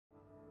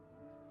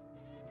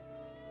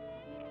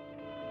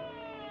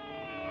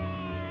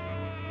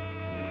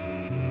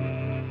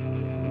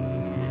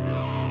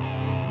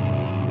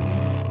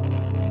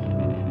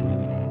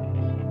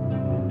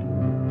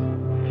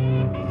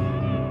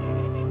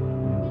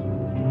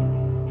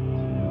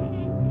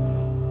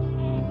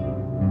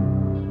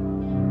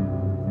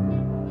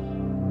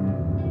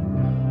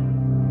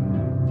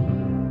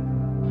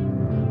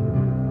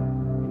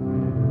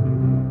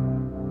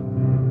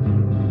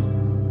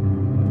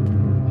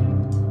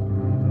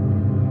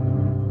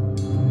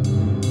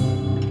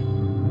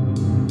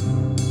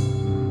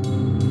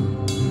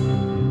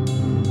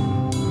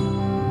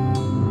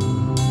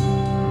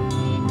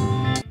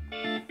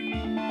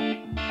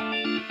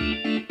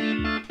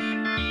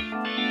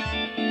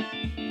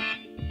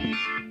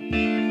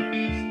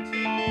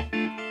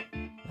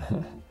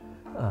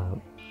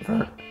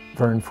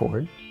Vern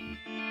Ford.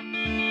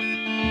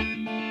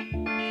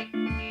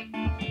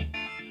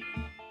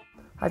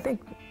 I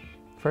think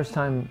first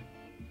time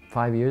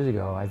 5 years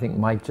ago, I think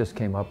Mike just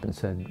came up and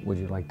said, would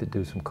you like to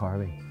do some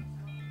carving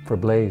for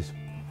Blaze?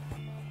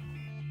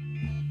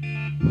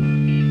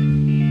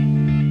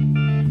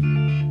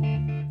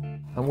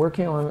 I'm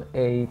working on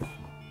a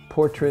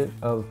portrait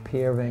of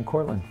Pierre Van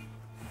Cortlandt.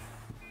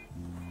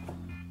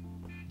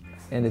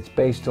 And it's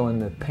based on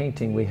the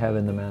painting we have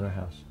in the Manor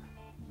House.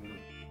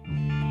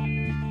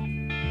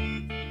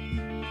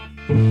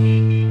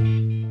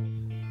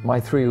 My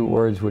 3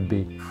 words would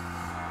be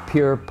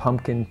pure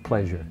pumpkin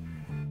pleasure.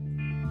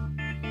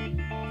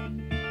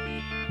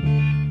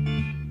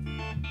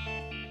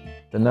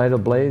 The night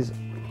of Blaze,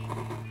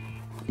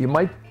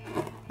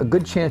 a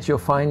good chance you'll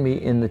find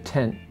me in the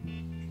tent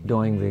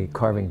doing the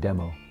carving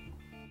demo.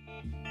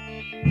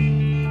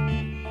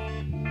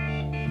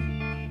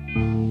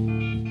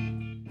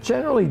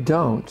 Generally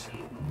don't.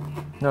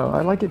 No,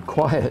 I like it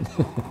quiet.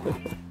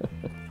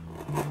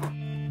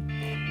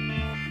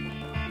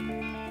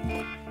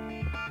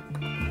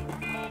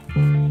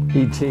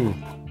 E.T.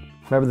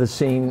 Remember the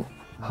scene,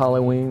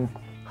 Halloween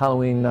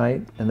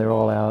night, and they're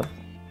all out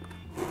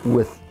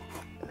with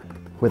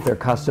their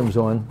costumes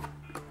on,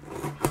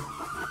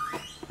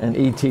 and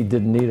E.T.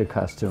 didn't need a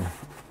costume.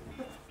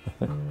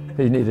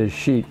 He needed a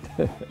sheet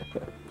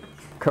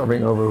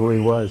covering over who he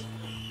was.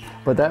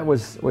 But that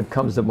was what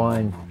comes to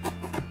mind,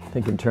 I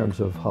think, in terms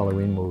of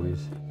Halloween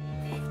movies.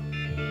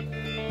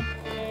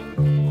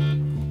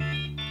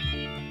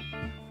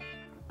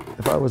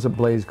 If I was a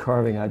Blaze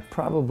carving, I'd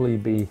probably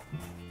be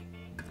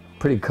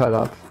pretty cut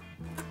up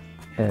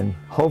and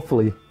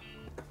hopefully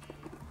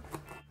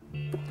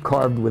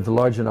carved with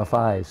large enough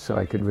eyes so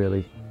I could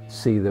really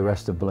see the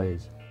rest of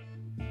Blaze.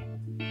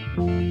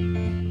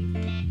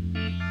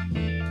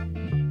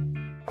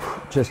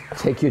 Just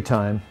take your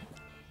time.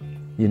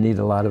 You need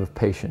a lot of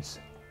patience.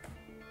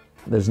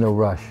 There's no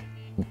rush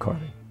in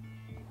carving.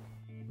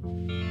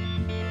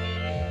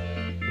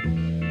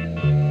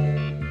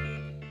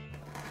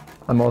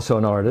 I'm also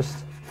an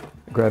artist,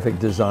 graphic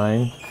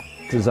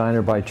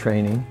designer by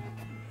training,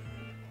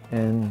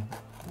 and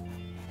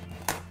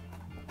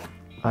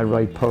I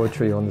write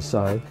poetry on the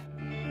side.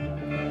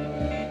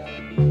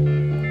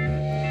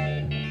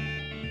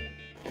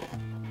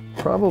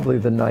 Probably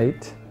the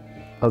night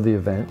of the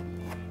event,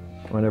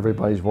 when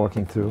everybody's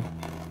walking through,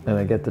 and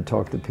I get to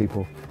talk to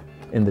people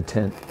in the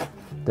tent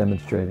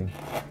demonstrating.